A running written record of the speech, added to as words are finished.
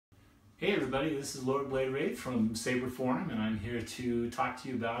Hey everybody, this is Lord Blade Wraith from Saber Forum, and I'm here to talk to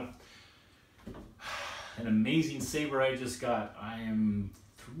you about an amazing saber I just got. I am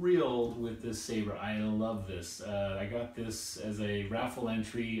thrilled with this saber. I love this. I got this as a raffle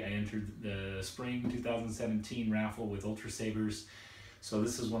entry. I entered the spring 2017 raffle with Ultra Sabers, so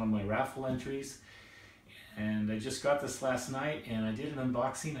this is one of my raffle entries. And I just got this last night, and I did an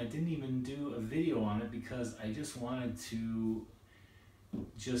unboxing. I didn't even do a video on it because I just wanted to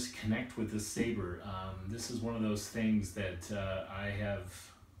just connect with this saber. This is one of those things that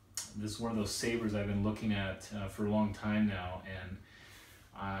this is one of those sabers I've been looking at for a long time now, and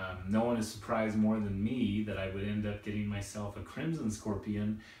no one is surprised more than me that I would end up getting myself a Crimson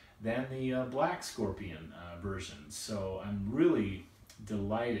Scorpion than the Black Scorpion version. So I'm really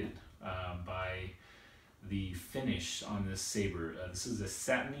delighted by the finish on this saber. This is a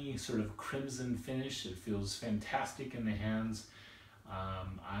satiny sort of crimson finish. It feels fantastic in the hands.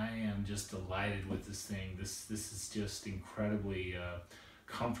 I am just delighted with this thing. This is just incredibly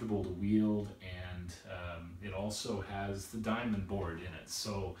comfortable to wield, and it also has the diamond board in it.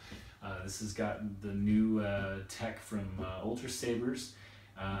 So this has got the new tech from Ultra Sabers.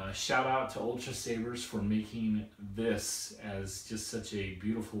 Shout out to Ultra Sabers for making this as just such a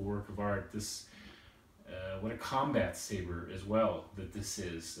beautiful work of art. This what a combat saber as well that this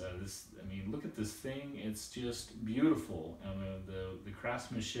is. I mean, look at this thing. It's just beautiful. The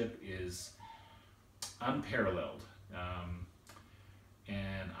craftsmanship is unparalleled,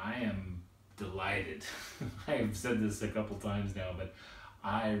 and I am delighted. I have said this a couple times now, but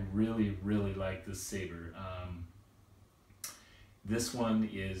I really like this saber. This one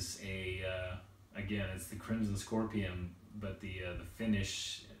is again, it's the Crimson Scorpion, but the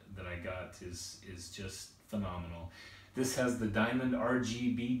finish that I got is just phenomenal. This has the diamond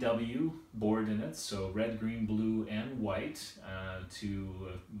RGBW board in it, so red, green, blue, and white to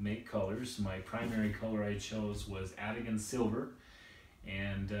make colors. My primary color I chose was Adigan Silver,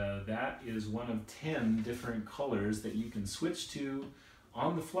 and that is one of 10 different colors that you can switch to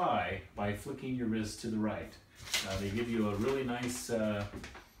on the fly by flicking your wrist to the right. They give you a really nice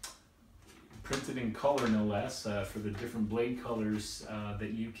printed in color, no less, for the different blade colors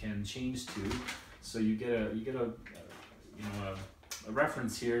that you can change to. So you get a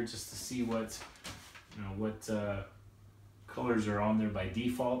reference here just to see what colors are on there by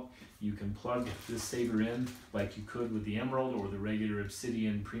default. You can plug this saber in like you could with the Emerald or the regular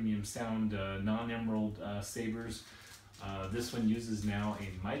Obsidian Premium Sound non-Emerald sabers. This one uses now a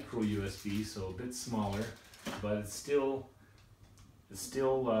micro USB, so a bit smaller, but it's still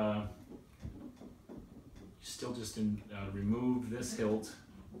just remove this hilt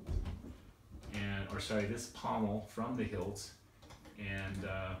this pommel from the hilt, and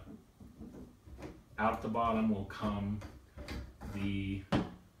out the bottom will come the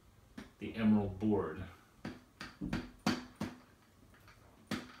emerald board.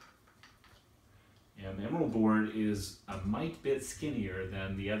 And the emerald board is a mite bit skinnier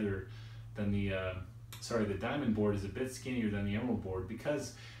than the diamond board is a bit skinnier than the emerald board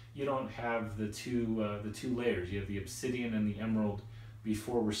because you don't have the two layers. You have the obsidian and the emerald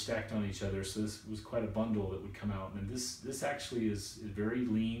before we're stacked on each other, so this was quite a bundle that would come out. And this actually is very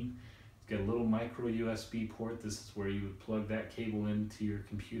lean. It's got a little micro USB port. This is where you would plug that cable into your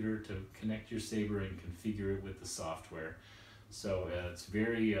computer to connect your saber and configure it with the software. So it's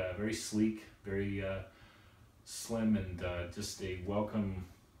very sleek, very slim, and just a welcome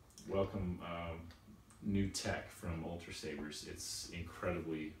new tech from Ultra Sabers. It's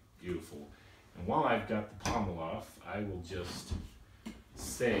incredibly beautiful. And while I've got the pommel off, I will just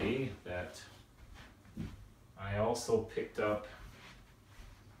say that I also picked up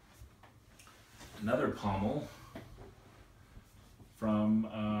another pommel from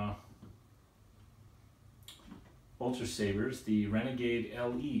Ultra Sabers, the Renegade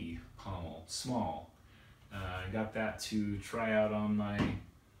LE pommel, small. I got that to try out on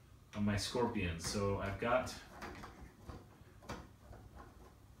my Scorpion. So I've got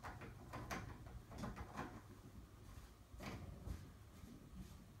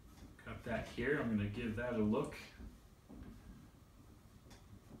that here. I'm going to give that a look.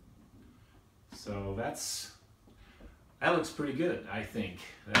 So that looks pretty good, I think.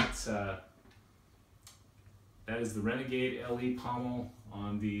 That is the Renegade LE pommel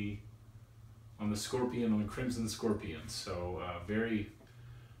on the Scorpion, on the Crimson Scorpion. So very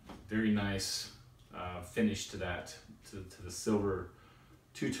nice finish to that, to the silver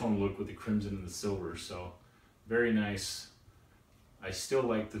two-tone look with the crimson and the silver. So very nice. I still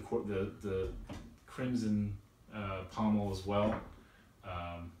like the crimson pommel as well.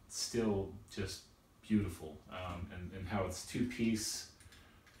 Still just beautiful, and how it's two-piece,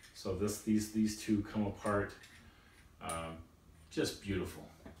 So these two come apart, just beautiful.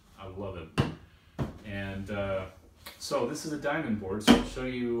 I love it. And so this is a diamond board. So I'll show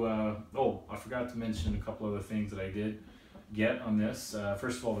you. Oh, I forgot to mention a couple other things that I did get on this.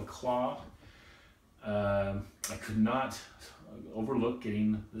 First of all, the claw. I could not overlook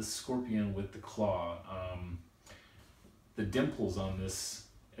getting this scorpion with the claw. The dimples on this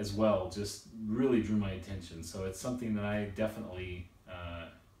as well just really drew my attention. So it's something that I definitely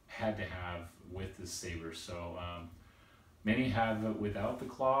had to have with this saber. So many have it without the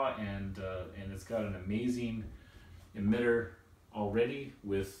claw, and it's got an amazing emitter already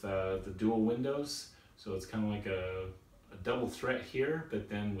with the dual windows. So it's kind of like a double threat here, but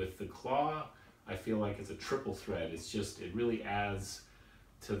then with the claw, I feel like it's a triple threat. It's just, it really adds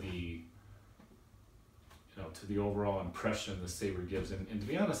to the, to the overall impression the saber gives. And to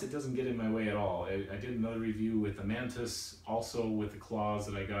be honest, it doesn't get in my way at all. I did another review with the mantis, also with the claws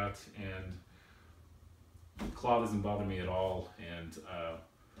that I got, and the claw doesn't bother me at all. And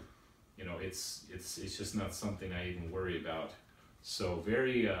it's just not something I even worry about. So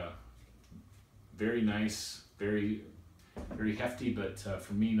very nice, very hefty, but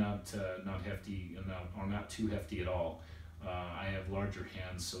for me not hefty, or not too hefty at all. I have larger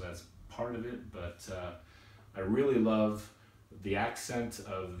hands, so that's part of it, but I really love the accent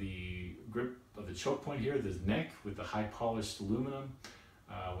of the grip of the choke point here, this neck with the high polished aluminum.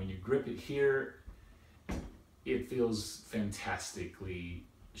 When you grip it here, it feels fantastically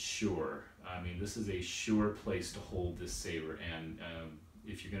sure. I mean, this is a sure place to hold this saber, and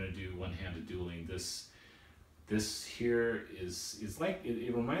if you're going to do one-handed dueling, this here is like,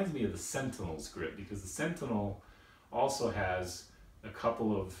 it reminds me of the Sentinel's grip, because the Sentinel also has a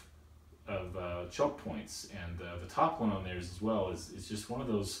couple of choke points, and the top one on theirs as well is just one of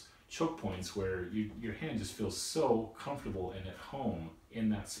those choke points where your hand just feels so comfortable and at home in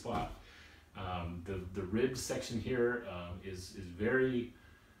that spot. The rib section here is very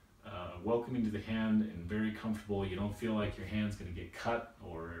welcoming to the hand and very comfortable. You don't feel like your hand's going to get cut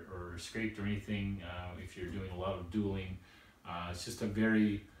or scraped or anything if you're doing a lot of dueling. It's just a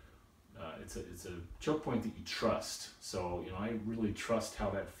very it's a choke point that you trust. So I really trust how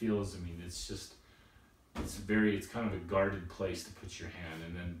that feels. I mean, it's kind of a guarded place to put your hand.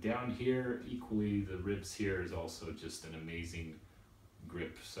 And then down here, equally, the ribs here is also just an amazing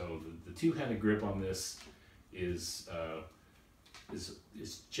grip. So the two-handed grip on this is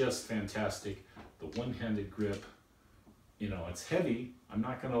just fantastic. The one-handed grip, it's heavy. I'm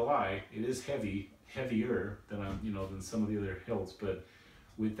not gonna lie, it is heavier than than some of the other hilts. But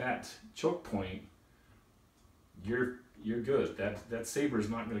with that choke point, you're good. That saber is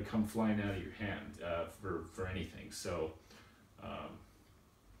not going to come flying out of your hand for anything. So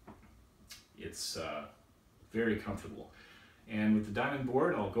it's very comfortable. And with the diamond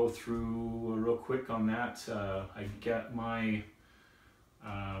board, I'll go through real quick on that. I got my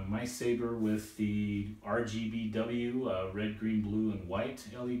my saber with the RGBW, red, green, blue, and white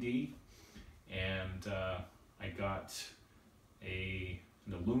LED, and I got an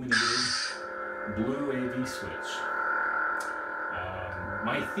illuminated blue AV switch.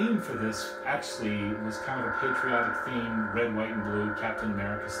 My theme for this actually was kind of a patriotic theme, red, white, and blue, Captain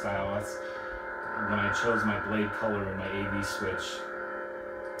America style. That's when I chose my blade color and my AV switch.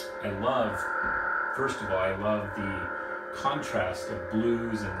 First of all, I love the contrast of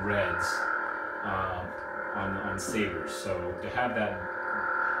blues and reds on sabers. So to have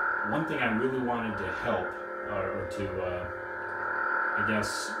that, one thing I really wanted to help, or to I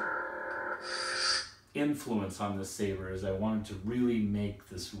guess influence on this saber, is I wanted to really make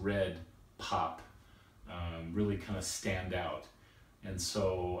this red pop, really kind of stand out. And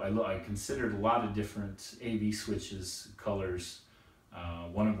so I considered a lot of different AV switches, colors,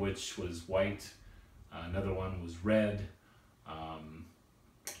 one of which was white, another one was red,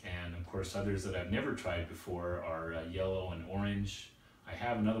 and of course others that I've never tried before are yellow and orange. I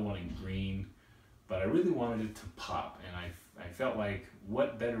have another one in green, but I really wanted it to pop, and I felt like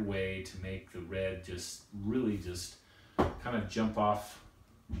what better way to make the red really kind of jump off,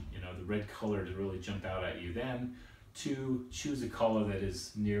 the red color to really jump out at you, than to choose a color that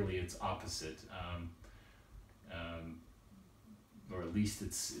is nearly its opposite, or at least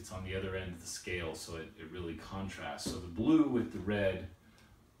it's on the other end of the scale, so it really contrasts. So the blue with the red,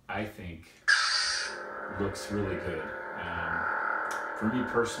 I think, looks really good. For me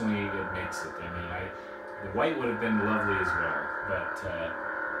personally, it makes it. I mean, the white would have been lovely as well, but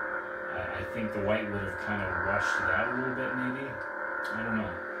I think the white would have kind of washed it out a little bit, maybe. I don't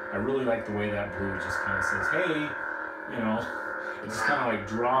know. I really like the way that blue just kind of says, hey, it just kind of like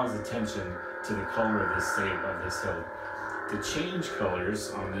draws attention to the color of this hilt. To change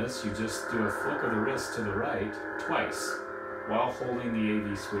colors on this, you just do a flick of the wrist to the right twice while holding the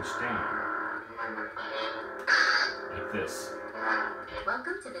AV switch down, like this.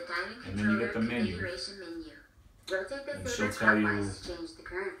 Welcome to the timing And then you get the menu. Rotate the And she'll saber tell you clockwise to change the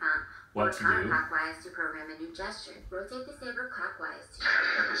current font, what or to do. counterclockwise to program a new gesture. Rotate the saber clockwise to...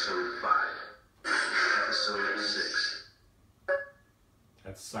 Episode 5. Episode 6.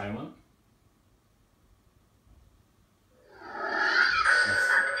 That's silent. That's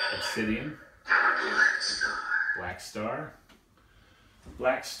obsidian. Black star.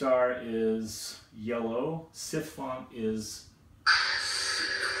 Black star is yellow. Sith font is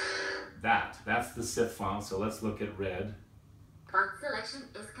that. That's the Sith font, so let's look at red. Font selection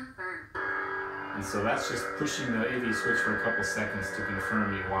is confirmed. And so that's just pushing the AV switch for a couple seconds to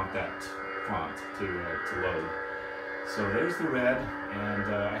confirm you want that font to load. So there's the red,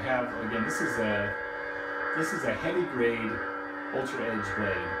 and I have, again, this is a heavy grade ultra edge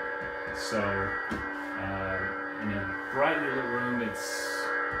blade. So in a brightly lit room, it's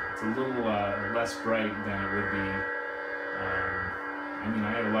a little less bright than it would be. I mean,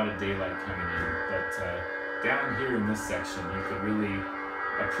 I have a lot of daylight coming in, but down here in this section, you could really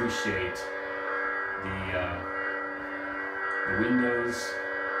appreciate the windows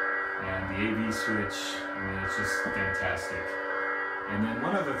and the AV switch. I mean, it's just fantastic. And then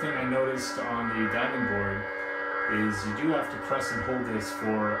one other thing I noticed on the diamond board is you do have to press and hold this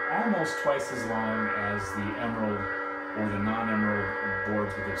for almost twice as long as the emerald or the non-emerald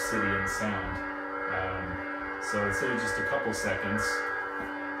boards with obsidian sound. So instead of just a couple seconds,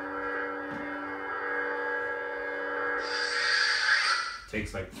 it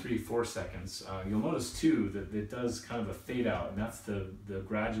takes like 3-4 seconds. You'll notice too that it does kind of a fade out, and that's the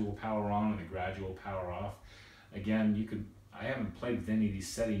gradual power on and the gradual power off. Again, I haven't played with any of these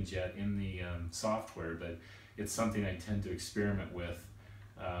settings yet in the software, but it's something I tend to experiment with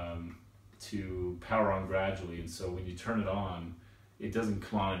to power on gradually. And so when you turn it on, it doesn't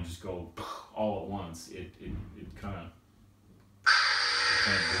come on and just go all at once. It kind of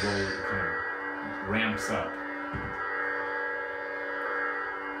ramps up.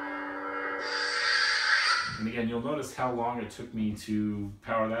 And again, you'll notice how long it took me to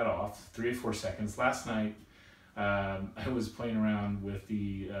power that off, 3 or 4 seconds. Last night, I was playing around with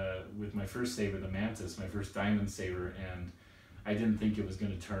with my first saber, the Mantis, my first diamond saber, and I didn't think it was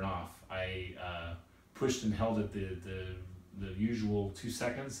going to turn off. I pushed and held it the usual 2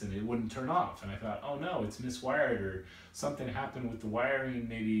 seconds, and it wouldn't turn off. And I thought, oh no, it's miswired, or something happened with the wiring.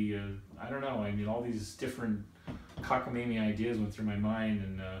 Maybe I don't know. I mean, all these different cockamamie ideas went through my mind,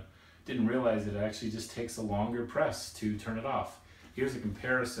 and didn't realize it actually just takes a longer press to turn it off. Here's a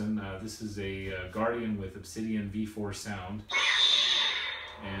comparison. This is a Guardian with Obsidian V4 sound,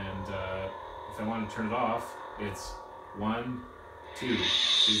 and if I want to turn it off, it's 1, 2,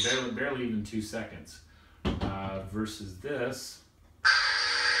 so barely even 2 seconds. Versus this,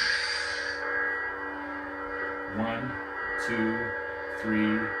 1, 2,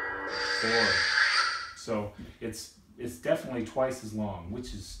 3, 4. So it's definitely twice as long,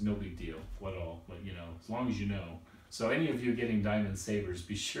 which is no big deal. But you know, as long as you know. So any of you getting diamond sabers,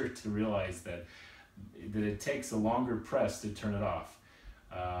 be sure to realize that it takes a longer press to turn it off.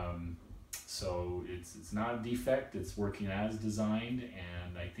 So it's not a defect. It's working as designed,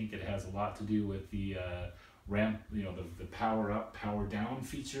 and I think it has a lot to do with the ramp, you know, the power up, power down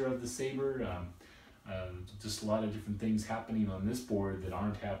feature of the saber. Just a lot of different things happening on this board that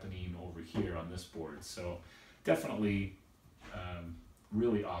aren't happening over here on this board. So definitely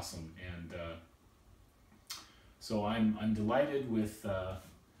really awesome, and so I'm delighted with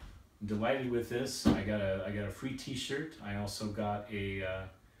this. I got a free T-shirt. I also got I'm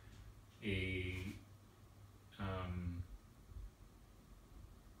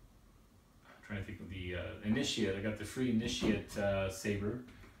trying to think of the Initiate. I got the free Initiate saber,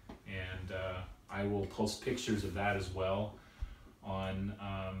 and I will post pictures of that as well on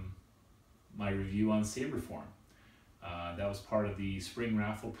my review on Saberform. That was part of the spring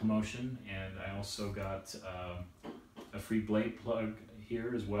raffle promotion, and I also got a free blade plug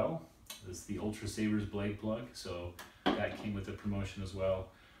here as well. This is the Ultra Sabers blade plug, so that came with the promotion as well.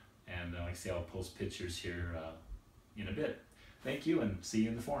 And like I say, I'll post pictures here in a bit. Thank you, and see you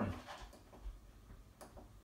in the forum.